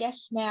 well, I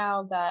guess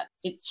now that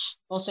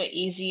it's also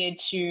easier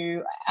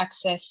to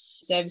access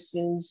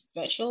services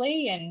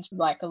virtually, and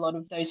like a lot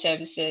of those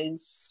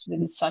services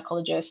with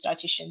psychologist,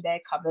 dietitian, they're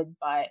covered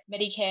by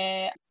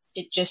Medicare.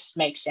 It just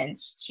makes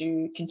sense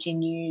to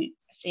continue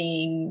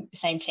seeing the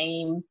same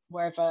team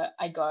wherever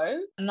I go.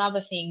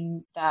 Another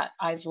thing that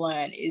I've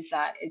learned is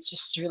that it's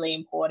just really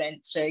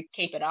important to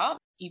keep it up,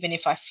 even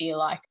if I feel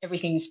like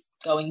everything's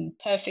going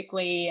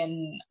perfectly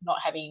and not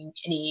having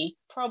any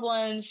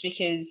problems,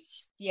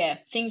 because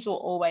things will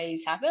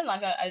always happen.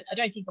 Like I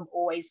don't think I'm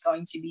always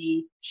going to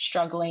be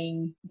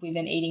struggling with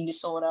an eating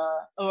disorder,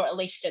 or at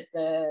least at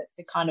the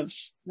kind of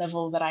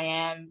level that I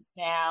am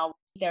now.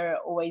 There are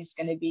always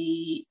going to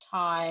be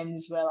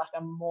times where like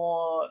I'm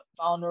more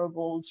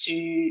vulnerable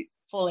to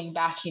falling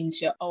back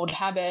into old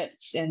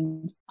habits,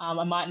 and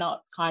I might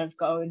not kind of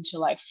go into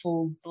like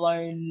full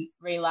blown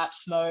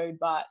relapse mode,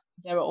 but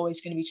there are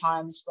always going to be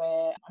times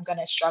where I'm going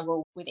to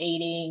struggle with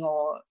eating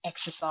or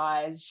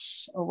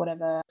exercise or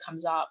whatever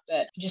comes up.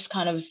 But just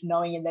kind of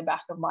knowing in the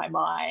back of my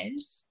mind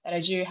that I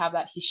do have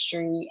that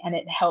history, and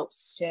it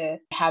helps to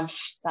have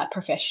that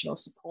professional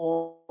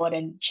support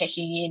and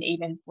checking in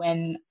even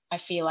when I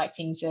feel like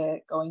things are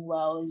going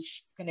well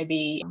is going to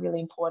be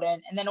really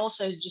important. And then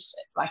also just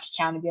like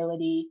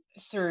accountability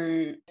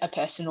through a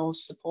personal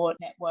support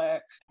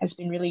network has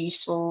been really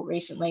useful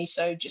recently.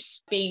 So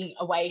just being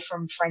away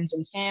from friends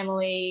and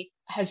family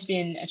has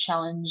been a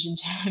challenge in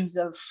terms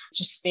of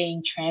just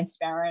being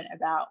transparent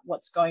about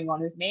what's going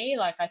on with me.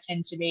 Like I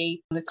tend to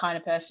be the kind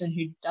of person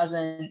who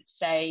doesn't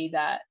say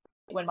that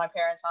when my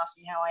parents ask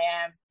me how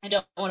I am, I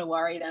don't want to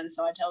worry them.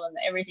 So I tell them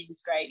that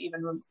everything's great,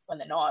 even when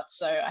they're not.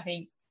 So I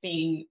think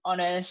being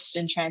honest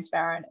and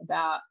transparent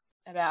about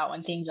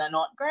when things are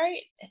not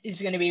great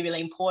is going to be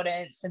really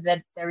important, so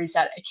that there is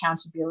that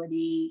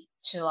accountability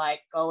to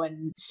like go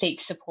and seek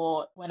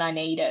support when I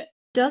need it.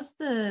 Does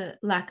the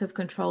lack of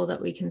control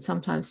that we can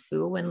sometimes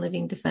feel when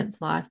living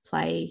Defence Life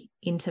play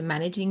into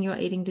managing your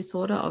eating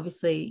disorder?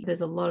 Obviously,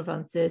 there's a lot of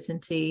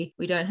uncertainty.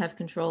 We don't have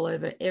control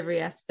over every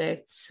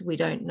aspect. We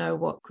don't know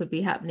what could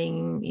be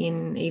happening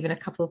in even a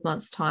couple of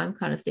months' time,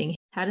 kind of thing.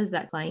 How does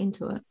that play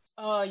into it?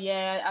 Oh,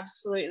 yeah,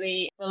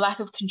 absolutely. The lack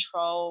of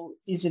control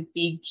is a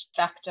big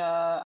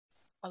factor.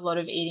 A lot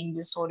of eating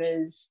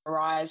disorders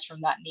arise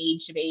from that need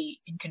to be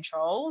in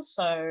control.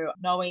 So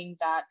knowing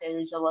that there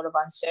is a lot of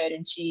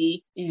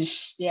uncertainty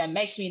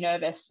makes me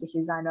nervous,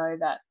 because I know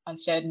that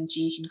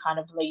uncertainty can kind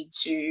of lead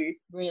to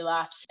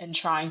relapse and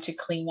trying to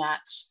cling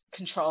at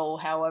control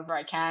however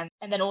I can.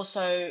 And then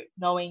also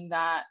knowing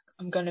that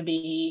I'm going to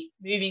be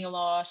moving a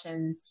lot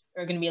and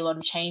there are going to be a lot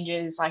of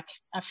changes. Like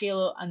I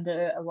feel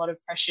under a lot of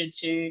pressure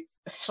to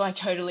like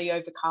totally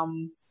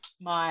overcome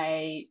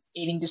my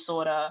eating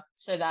disorder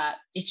so that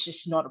it's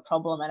just not a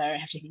problem and I don't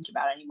have to think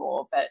about it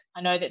anymore. But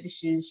I know that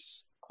this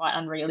is quite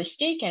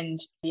unrealistic, and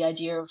the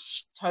idea of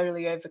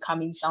totally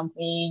overcoming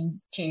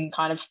something can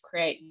kind of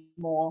create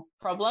more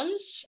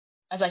problems.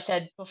 As I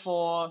said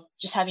before,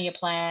 just having a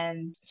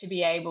plan to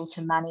be able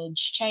to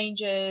manage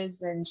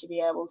changes and to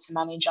be able to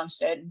manage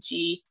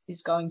uncertainty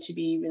is going to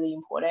be really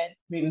important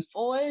moving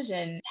forward,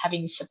 and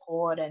having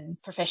support and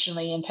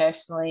professionally and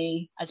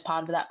personally as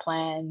part of that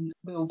plan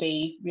will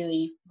be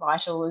really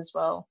vital as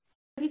well.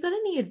 Have you got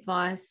any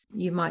advice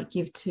you might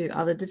give to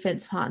other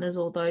defence partners,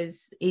 or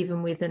those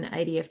even with an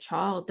ADF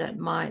child that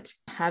might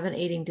have an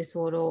eating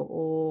disorder,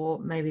 or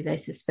maybe they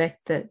suspect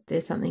that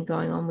there's something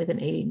going on with an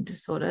eating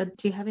disorder?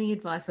 Do you have any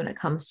advice when it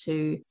comes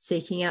to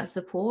seeking out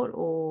support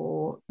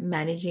or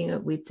managing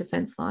it with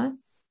Defence Life?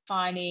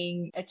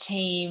 Finding a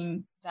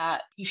team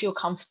that you feel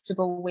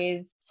comfortable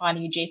with,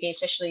 finding a GP,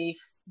 especially if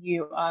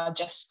you are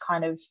just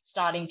kind of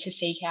starting to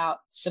seek out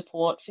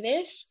support for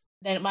this.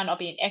 Then it might not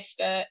be an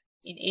expert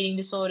in eating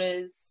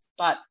disorders,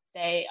 but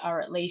they are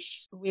at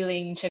least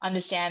willing to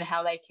understand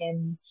how they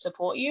can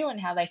support you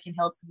and how they can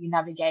help you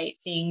navigate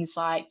things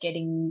like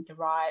getting the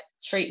right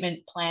treatment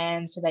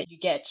plan so that you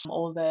get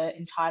all the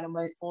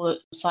entitlement or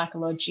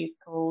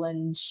psychological medical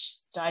and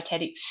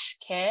dietetics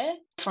care.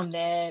 From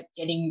there,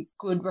 getting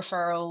good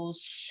referrals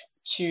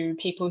to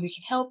people who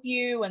can help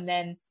you, and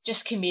then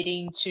just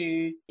committing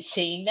to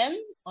seeing them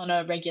on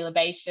a regular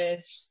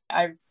basis.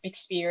 I've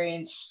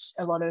experienced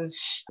a lot of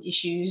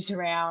issues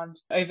around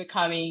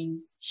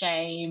overcoming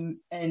shame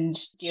and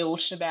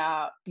guilt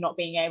about not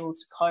being able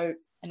to cope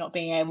and not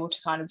being able to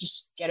kind of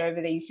just get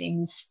over these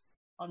things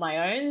on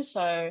my own.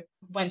 So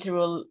went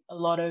through a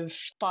lot of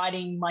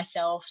fighting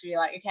myself to be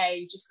like, okay,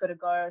 you just got to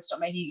go, stop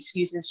making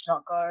excuses to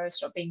not go,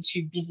 stop being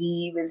too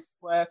busy with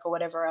work or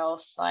whatever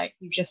else. Like,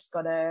 you've just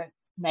got to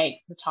make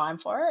the time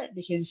for it,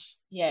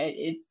 because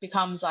it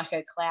becomes like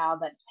a cloud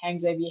that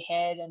hangs over your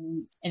head,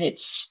 and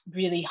it's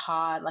really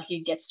hard. Like,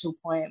 it gets to a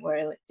point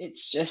where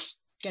it's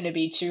just going to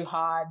be too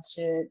hard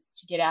to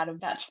get out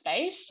of that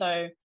space.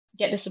 So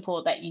get the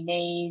support that you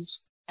need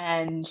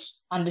and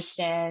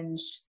understand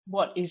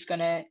what is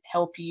going to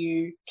help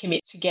you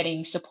commit to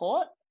getting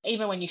support,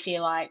 even when you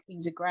feel like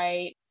things are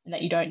great and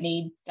that you don't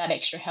need that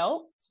extra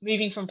help.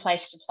 Moving from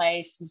place to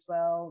place as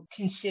well,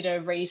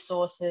 consider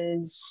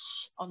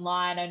resources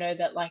online. I know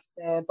that like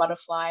the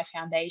Butterfly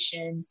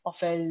Foundation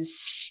offers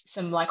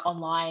some like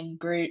online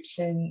groups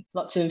and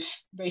lots of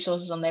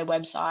resources on their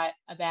website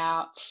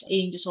about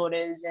eating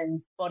disorders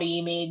and body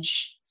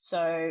image.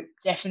 So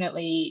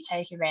definitely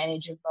take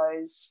advantage of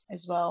those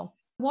as well.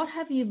 What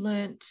have you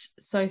learnt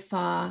so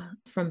far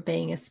from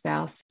being a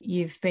spouse?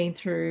 You've been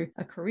through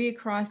a career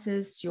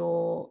crisis,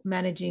 you're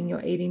managing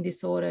your eating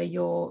disorder,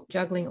 you're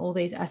juggling all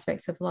these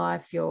aspects of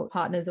life, your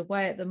partner's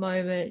away at the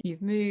moment,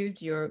 you've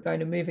moved, you're going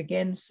to move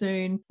again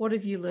soon. What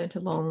have you learnt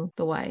along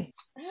the way?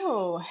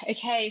 Oh,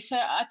 okay. So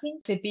I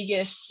think the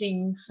biggest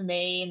thing for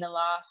me in the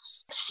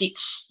last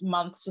 6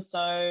 months or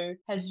so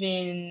has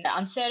been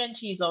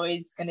uncertainty is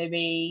always going to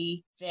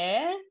be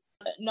there.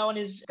 No one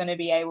is going to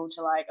be able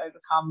to like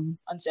overcome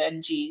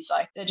uncertainties.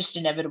 Like, they're just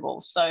inevitable.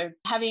 So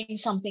having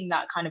something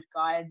that kind of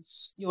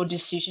guides your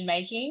decision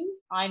making.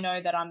 I know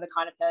that I'm the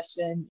kind of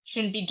person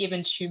shouldn't be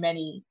given too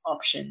many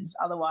options.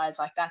 Otherwise,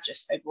 like, that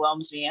just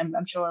overwhelms me.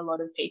 I'm sure a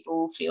lot of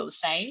people feel the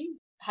same.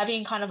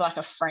 Having kind of like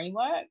a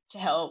framework to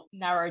help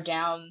narrow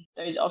down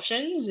those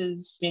options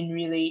has been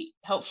really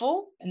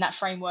helpful. And that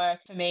framework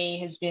for me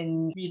has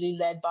been really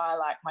led by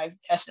like my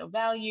personal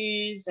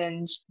values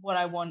and what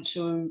I want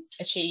to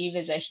achieve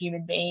as a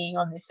human being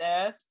on this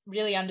earth.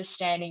 Really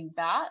understanding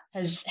that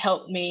has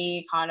helped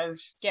me kind of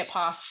get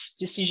past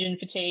decision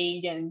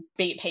fatigue and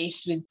be at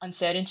peace with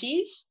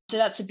uncertainties. So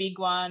that's a big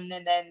one.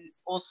 And then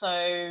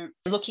also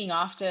looking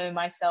after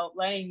myself,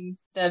 learning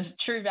the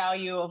true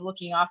value of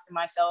looking after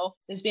myself.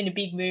 There's been a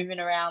big movement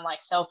around like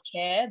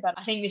self-care, but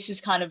I think this has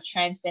kind of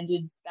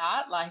transcended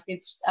that. Like,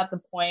 it's at the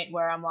point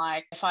where I'm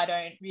like, if I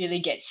don't really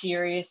get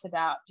serious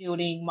about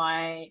building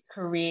my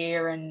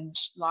career and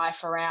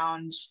life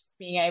around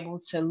being able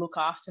to look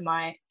after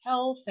my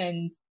health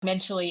and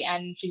mentally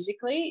and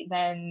physically,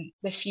 then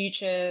the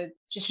future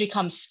just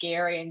becomes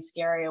scary and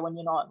scarier when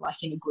you're not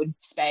like in a good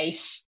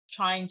space.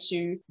 Trying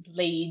to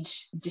lead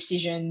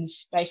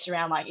decisions based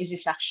around like, is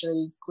this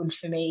actually good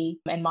for me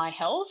and my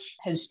health,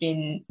 has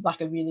been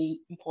like a really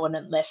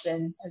important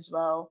lesson as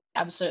well.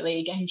 Absolutely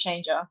a game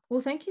changer.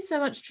 Well, thank you so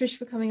much, Trish,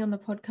 for coming on the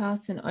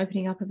podcast and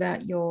opening up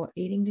about your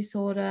eating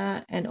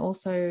disorder, and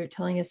also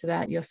telling us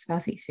about your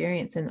spouse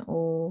experience and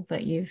all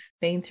that you've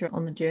been through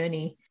on the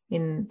journey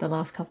in the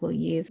last couple of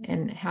years,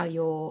 and how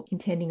you're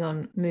intending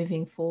on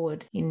moving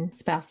forward in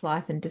spouse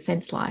life and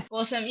defence life.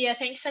 Awesome. Yeah,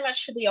 thanks so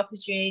much for the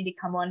opportunity to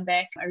come on,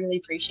 Beck. I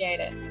really appreciate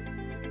it.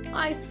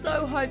 I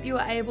so hope you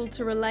were able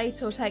to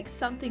relate or take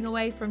something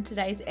away from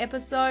today's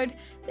episode.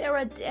 There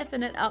are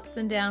definite ups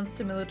and downs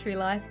to military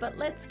life, but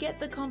let's get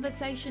the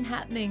conversation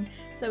happening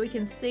so we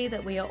can see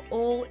that we are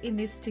all in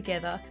this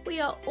together.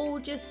 We are all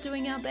just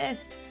doing our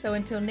best. So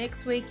until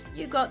next week,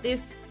 you got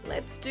this.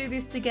 Let's do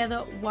this together,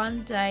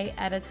 one day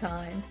at a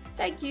time.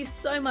 Thank you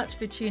so much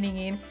for tuning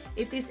in.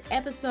 If this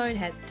episode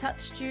has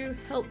touched you,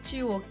 helped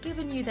you, or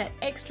given you that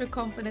extra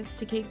confidence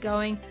to keep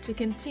going, to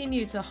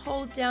continue to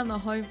hold down the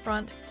home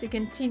front, to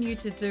continue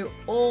to do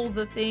all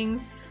the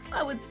things,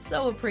 I would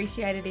so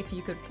appreciate it if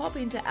you could pop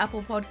into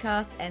Apple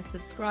Podcasts and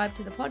subscribe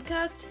to the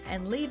podcast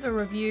and leave a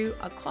review,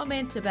 a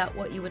comment about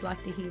what you would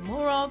like to hear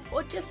more of,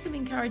 or just some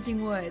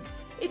encouraging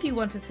words. If you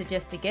want to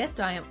suggest a guest,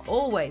 I am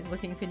always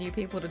looking for new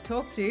people to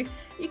talk to.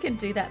 You can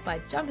do that by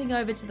jumping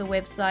over to the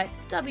website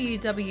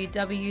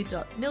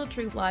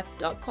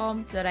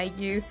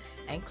www.militarylife.com.au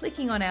and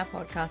clicking on our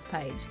podcast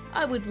page.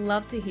 I would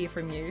love to hear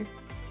from you.